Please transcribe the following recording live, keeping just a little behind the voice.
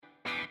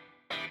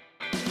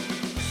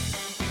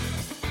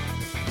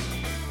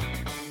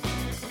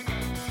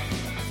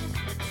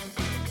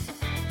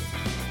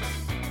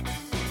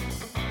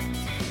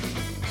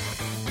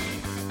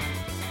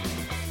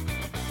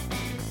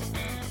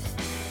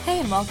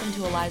and welcome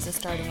to Eliza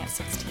Starting at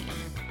 16.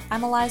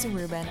 I'm Eliza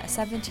Rubin, a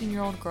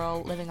 17-year-old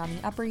girl living on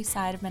the Upper East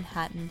Side of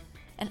Manhattan,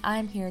 and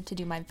I'm here to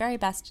do my very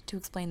best to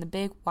explain the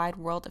big, wide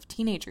world of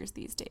teenagers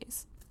these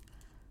days.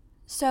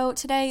 So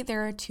today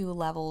there are two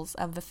levels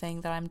of the thing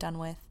that I'm done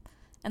with,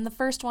 and the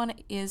first one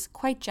is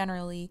quite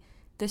generally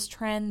this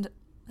trend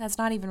that's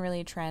not even really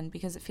a trend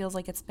because it feels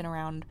like it's been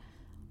around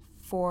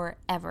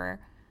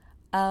forever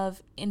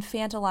of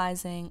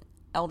infantilizing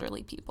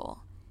elderly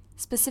people.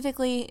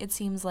 Specifically, it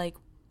seems like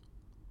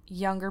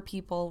younger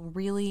people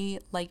really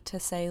like to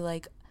say,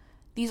 like,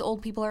 these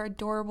old people are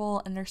adorable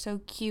and they're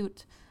so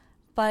cute,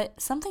 but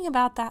something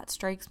about that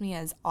strikes me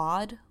as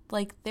odd.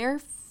 Like, they're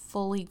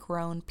fully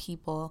grown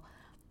people.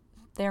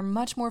 They're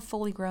much more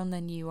fully grown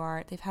than you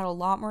are. They've had a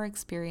lot more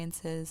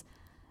experiences.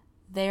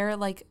 They're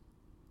like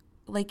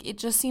it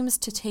just seems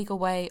to take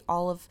away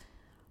all of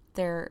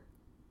their,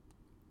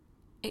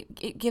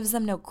 it gives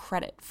them no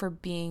credit for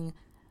being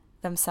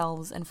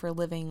themselves and for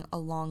living a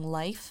long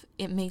life.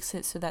 It makes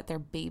it so that they're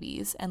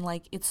babies, and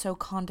like it's so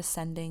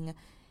condescending.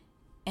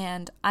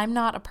 And I'm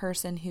not a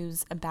person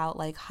who's about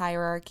like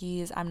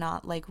hierarchies. I'm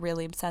not like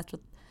really obsessed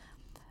with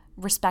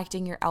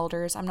respecting your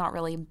elders. I'm not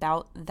really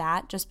about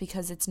that, just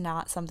because it's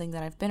not something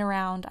that I've been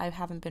around. I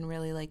haven't been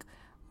really like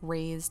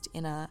raised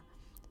in a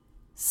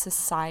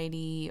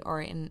society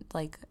or in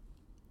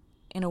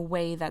a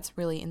way that's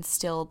really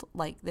instilled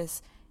like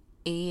this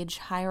age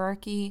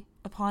hierarchy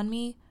upon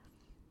me.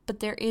 But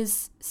there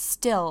is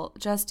still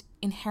just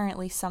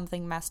inherently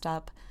something messed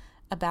up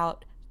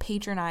about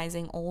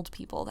patronizing old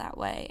people that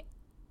way.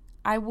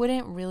 I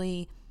wouldn't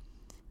really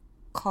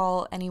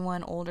call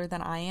anyone older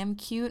than I am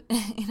cute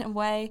in a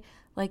way.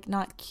 Like,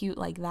 not cute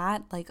like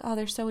that. Like, oh,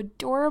 they're so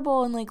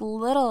adorable and like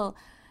little.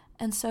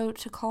 And so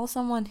to call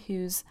someone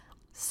who's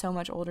so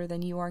much older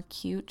than you are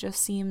cute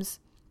just seems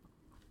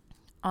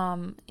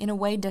in a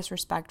way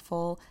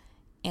disrespectful,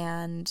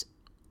 and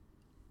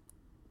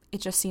it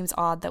just seems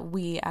odd that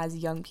we as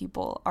young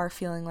people are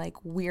feeling like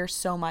we're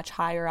so much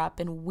higher up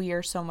and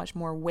we're so much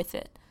more with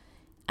it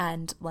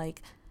and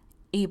like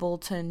able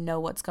to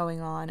know what's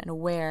going on and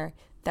aware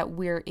that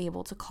we're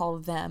able to call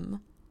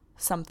them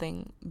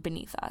something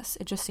beneath us.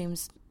 It just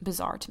seems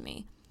bizarre to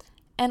me.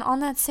 And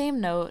on that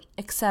same note,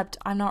 except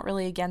I'm not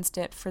really against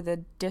it for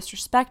the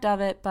disrespect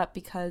of it, but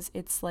because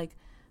it's like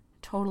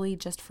totally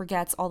just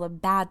forgets all the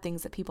bad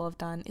things that people have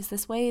done, is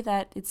this way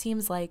that it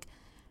seems like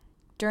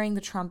during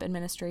the Trump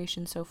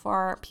administration so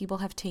far, people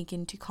have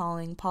taken to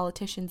calling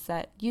politicians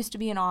that used to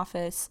be in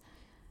office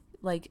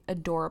like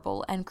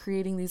adorable and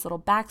creating these little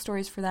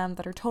backstories for them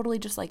that are totally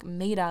just like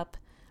made up,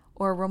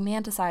 or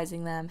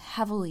romanticizing them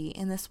heavily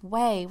in this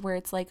way where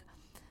it's like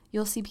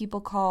you'll see people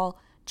call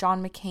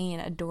John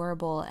McCain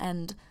adorable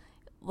and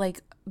like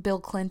Bill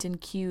Clinton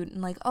cute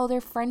and like, oh, their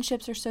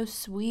friendships are so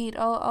sweet,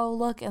 oh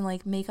look, and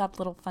like make up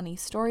little funny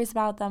stories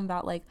about them,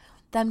 about like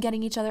them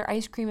getting each other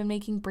ice cream and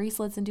making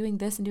bracelets and doing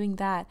this and doing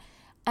that.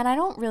 And I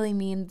don't really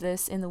mean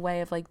this in the way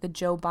of like the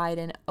Joe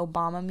Biden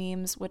Obama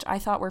memes, which I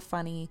thought were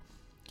funny,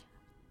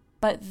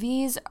 but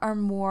these are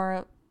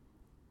more,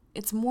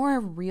 it's more a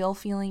real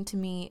feeling to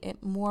me.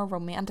 It more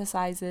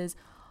romanticizes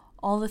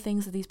all the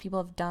things that these people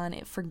have done.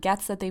 It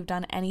forgets that they've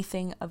done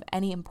anything of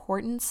any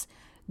importance,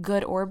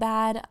 good or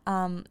bad.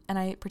 And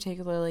I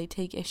particularly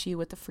take issue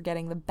with the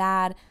forgetting the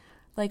bad.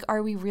 Like,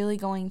 are we really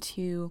going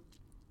to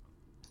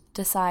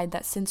decide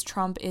that since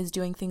Trump is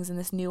doing things in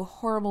this new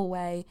horrible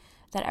way,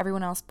 that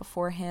everyone else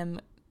before him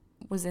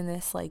was in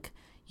this like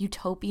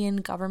utopian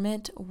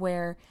government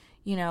where,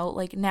 you know,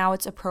 like now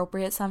it's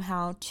appropriate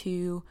somehow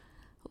to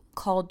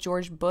call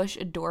George Bush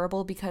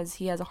adorable because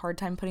he has a hard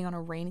time putting on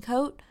a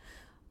raincoat?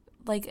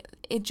 Like,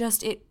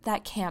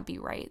 that can't be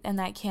right, and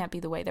that can't be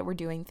the way that we're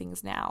doing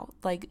things now.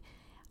 Like,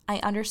 I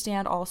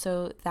understand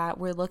also that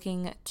we're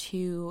looking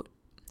to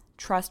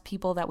trust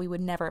people that we would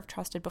never have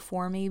trusted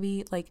before,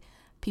 maybe, like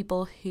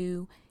people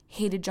who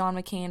hated John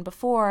McCain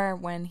before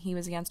when he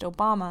was against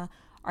Obama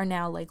are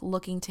now like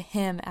looking to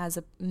him as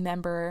a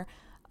member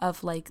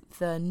of like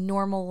the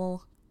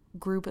normal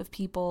group of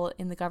people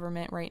in the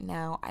government right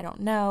now. I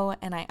don't know,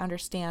 and I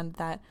understand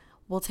that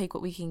we'll take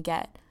what we can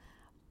get.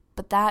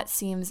 But that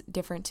seems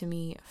different to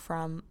me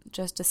from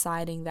just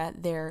deciding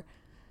that they're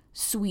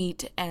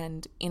sweet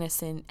and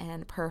innocent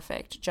and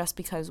perfect just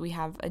because we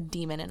have a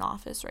demon in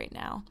office right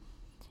now.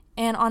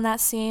 And on that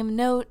same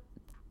note,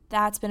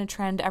 that's been a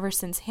trend ever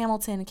since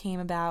Hamilton came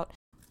about,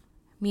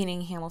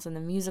 meaning Hamilton the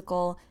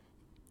musical.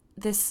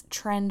 This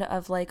trend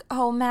of like,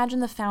 oh, imagine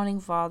the founding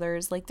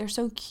fathers, like they're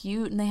so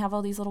cute and they have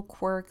all these little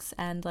quirks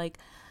and like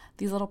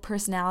these little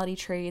personality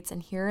traits,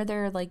 and here are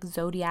their like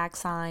zodiac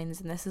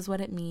signs and this is what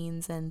it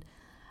means. And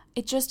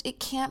it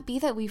can't be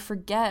that we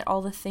forget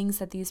all the things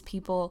that these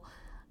people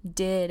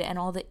did and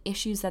all the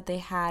issues that they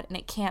had, and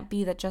it can't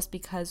be that just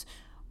because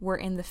we're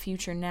in the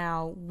future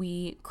now,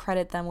 we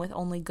credit them with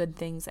only good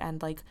things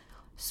and like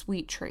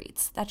sweet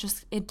traits. That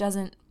just, it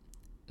doesn't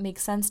make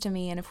sense to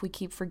me. And if we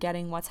keep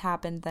forgetting what's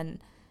happened,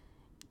 then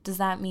does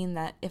that mean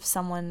that if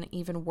someone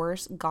even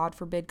worse, God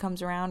forbid,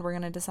 comes around, we're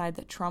going to decide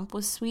that Trump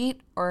was sweet?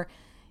 Or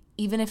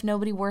even if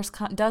nobody worse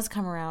does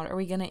come around, are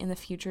we going to in the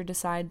future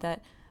decide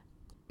that,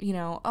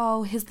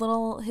 oh, his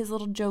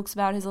little jokes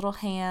about his little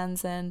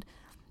hands and,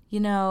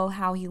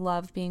 how he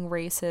loved being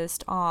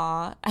racist.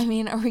 Aw, I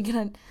mean,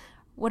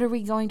 what are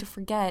we going to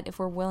forget if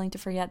we're willing to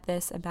forget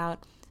this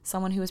about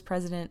someone who was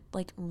president,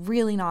 like,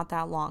 really not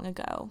that long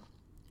ago,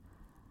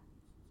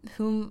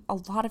 whom a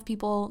lot of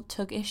people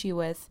took issue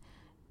with?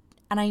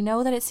 And I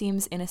know that it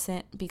seems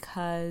innocent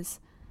because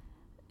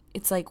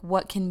it's like,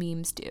 what can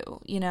memes do?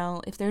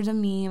 If there's a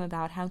meme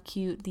about how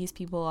cute these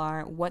people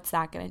are, what's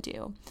that going to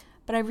do?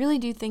 But I really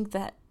do think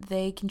that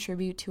they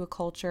contribute to a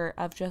culture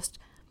of just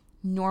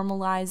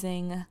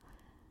normalizing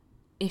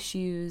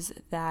issues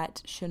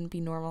that shouldn't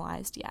be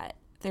normalized yet.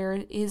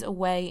 There is a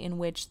way in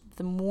which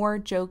the more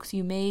jokes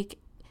you make,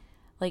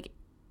 like,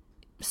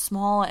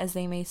 small as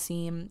they may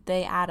seem,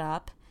 they add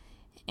up.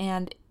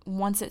 And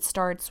once it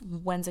starts,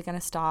 when's it going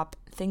to stop?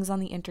 Things on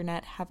the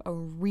internet have a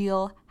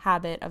real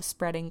habit of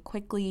spreading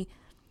quickly,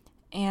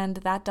 and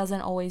that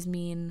doesn't always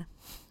mean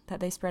that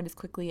they spread as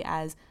quickly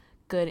as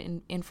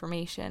good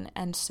information.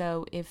 And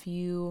so if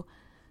you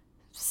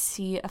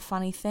see a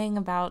funny thing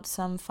about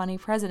some funny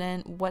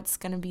president, what's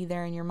going to be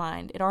there in your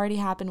mind? It already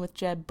happened with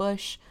Jeb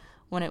Bush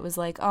when it was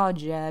like, oh,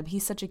 Jeb,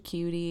 he's such a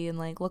cutie, and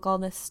like, look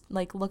at his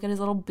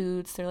little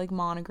boots, they're like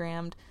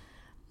monogrammed.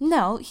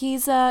 No, he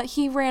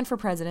ran for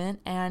president,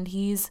 and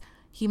he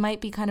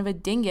might be kind of a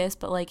dingus,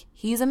 but like,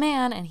 he's a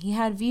man and he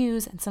had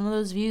views, and some of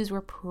those views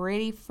were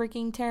pretty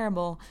freaking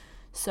terrible.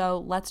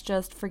 So let's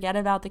just forget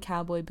about the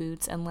cowboy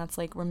boots and let's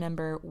like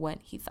remember what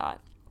he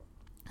thought.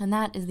 And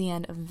that is the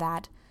end of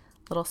that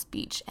little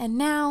speech. And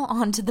now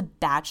on to The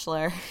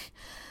Bachelor.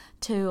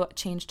 To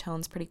change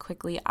tones pretty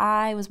quickly,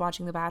 I was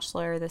watching The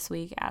Bachelor this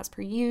week as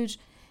per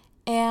usual,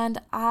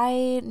 and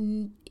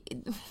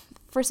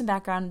for some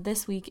background,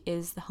 this week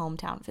is the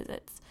hometown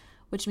visits,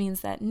 which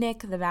means that Nick,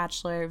 the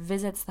Bachelor,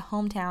 visits the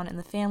hometown and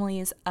the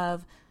families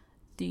of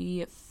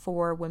the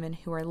 4 women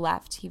who are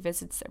left. He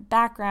visits their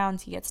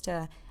backgrounds. He gets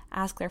to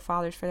ask their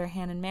fathers for their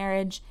hand in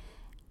marriage.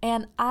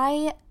 And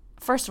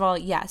first of all,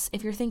 yes,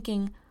 if you're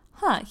thinking,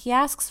 he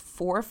asks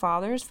 4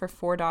 fathers for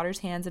 4 daughters'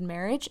 hands in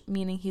marriage,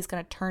 meaning he's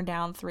going to turn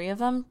down 3 of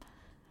them,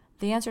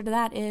 the answer to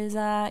that is,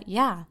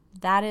 yeah,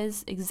 that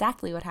is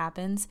exactly what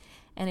happens.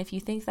 And if you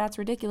think that's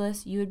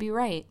ridiculous, you would be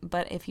right.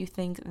 But if you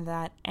think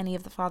that any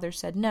of the fathers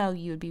said no,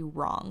 you would be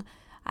wrong.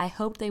 I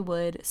hope they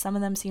would. Some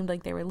of them seemed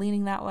like they were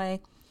leaning that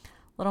way.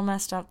 Little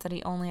messed up that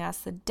he only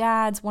asked the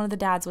dads. One of the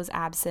dads was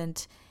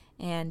absent,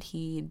 and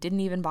he didn't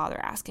even bother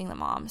asking the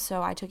mom.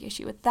 So I took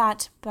issue with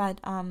that. But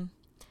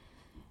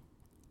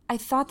I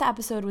thought the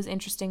episode was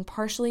interesting,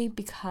 partially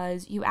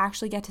because you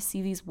actually get to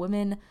see these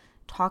women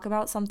talk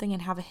about something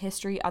and have a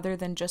history other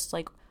than just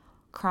like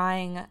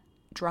crying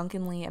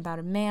drunkenly about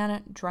a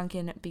man,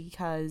 drunken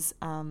because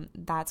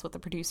that's what the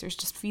producers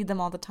just feed them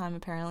all the time.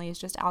 Apparently it's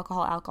just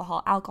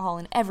alcohol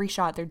in every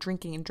shot. They're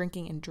drinking and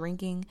drinking and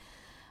drinking.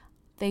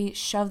 They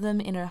shove them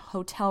in a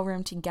hotel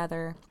room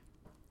together.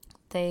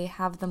 They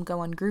have them go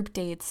on group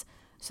dates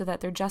so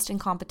that they're just in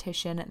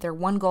competition. Their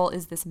one goal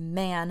is this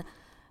man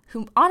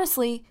who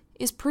honestly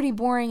is pretty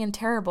boring and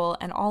terrible,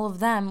 and all of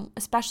them,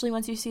 especially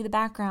once you see the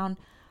background,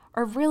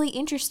 are really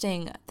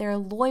interesting. They're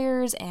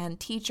lawyers and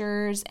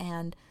teachers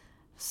and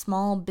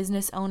small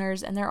business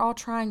owners, and they're all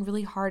trying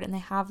really hard, and they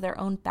have their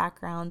own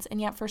backgrounds, and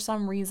yet for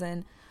some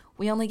reason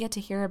we only get to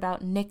hear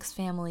about Nick's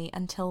family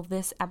until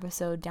this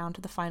episode, down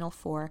to the final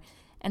 4,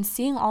 and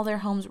seeing all their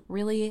homes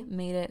really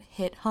made it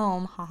hit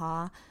home,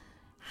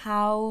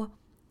 how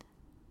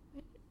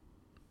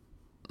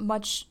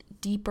much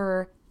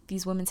deeper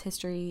these women's,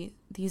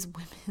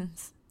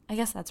 I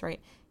guess that's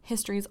right,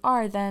 histories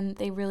are than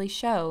they really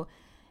show.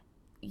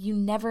 You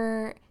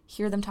never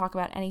hear them talk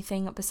about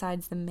anything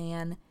besides the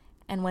man.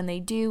 And when they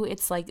do,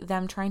 it's like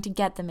them trying to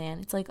get the man.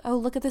 It's like, oh,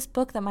 look at this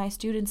book that my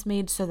students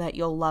made so that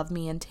you'll love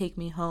me and take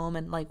me home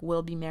and like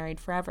we'll be married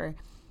forever.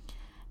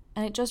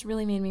 And it just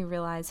really made me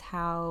realize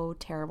how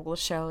terrible the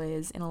show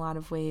is in a lot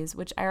of ways,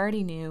 which I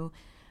already knew,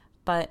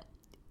 but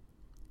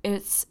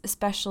it's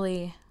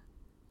especially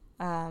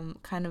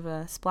kind of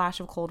a splash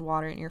of cold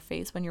water in your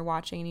face when you're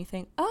watching and you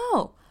think,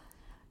 oh,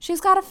 she's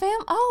got a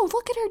oh,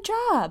 look at her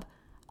job.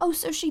 Oh,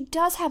 so she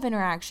does have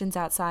interactions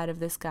outside of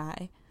this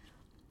guy.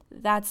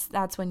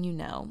 That's when you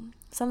know.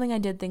 Something I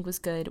did think was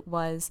good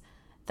was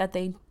that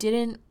they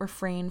didn't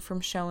refrain from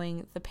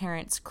showing the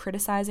parents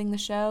criticizing the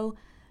show.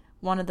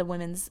 One of the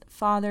women's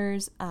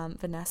fathers,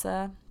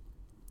 Vanessa,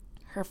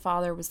 her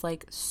father was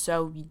like,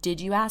 so did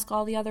you ask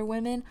all the other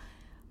women?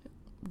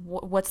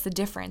 What's the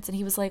difference? And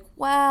he was like,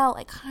 well,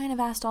 I kind of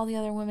asked all the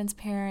other women's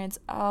parents.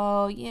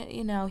 Oh,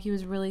 he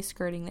was really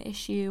skirting the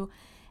issue.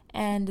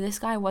 And this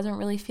guy wasn't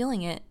really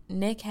feeling it.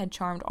 Nick had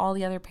charmed all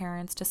the other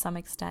parents to some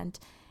extent,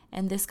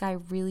 and this guy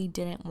really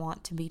didn't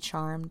want to be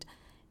charmed.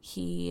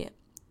 He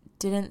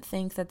didn't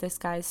think that this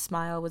guy's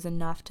smile was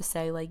enough to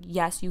say, like,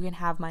 yes, you can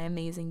have my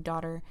amazing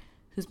daughter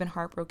who's been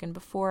heartbroken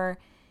before.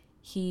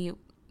 He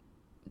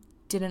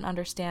didn't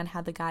understand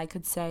how the guy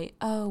could say,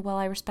 oh, well,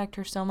 I respect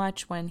her so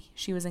much when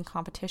she was in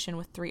competition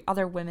with 3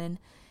 other women.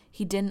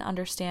 he didn't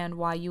understand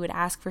why you would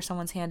ask for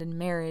someone's hand in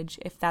marriage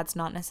if that's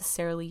not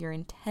necessarily your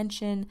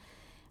intention.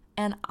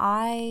 And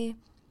I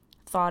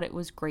thought it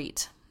was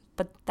great.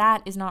 But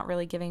that is not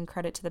really giving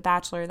credit to the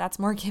bachelor. That's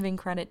more giving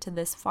credit to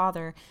this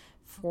father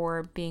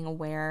for being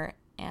aware,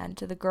 and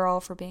to the girl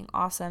for being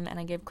awesome. And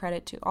I give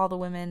credit to all the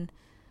women.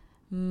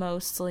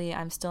 Mostly,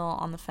 I'm still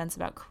on the fence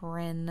about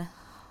Corinne.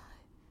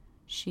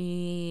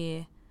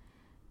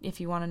 If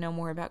you want to know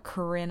more about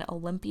Corinne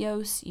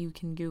Olympios, you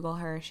can Google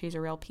her. She's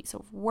a real piece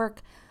of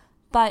work.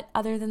 But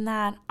other than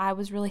that, I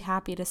was really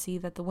happy to see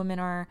that the women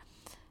are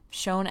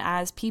shown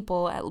as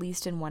people, at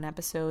least in one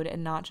episode,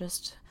 and not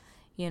just,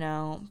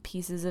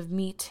 pieces of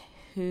meat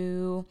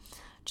who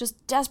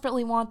just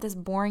desperately want this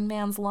boring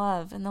man's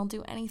love, and they'll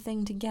do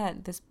anything to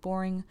get this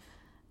boring,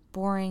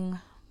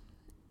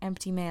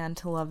 empty man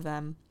to love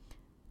them.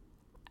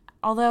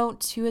 Although,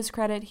 to his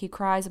credit, he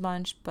cries a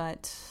bunch,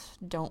 but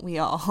don't we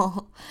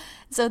all?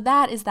 So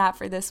that is that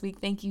for this week.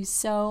 Thank you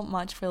so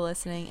much for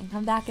listening, and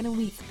come back in a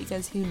week,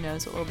 because who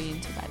knows what we'll be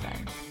into by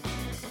then.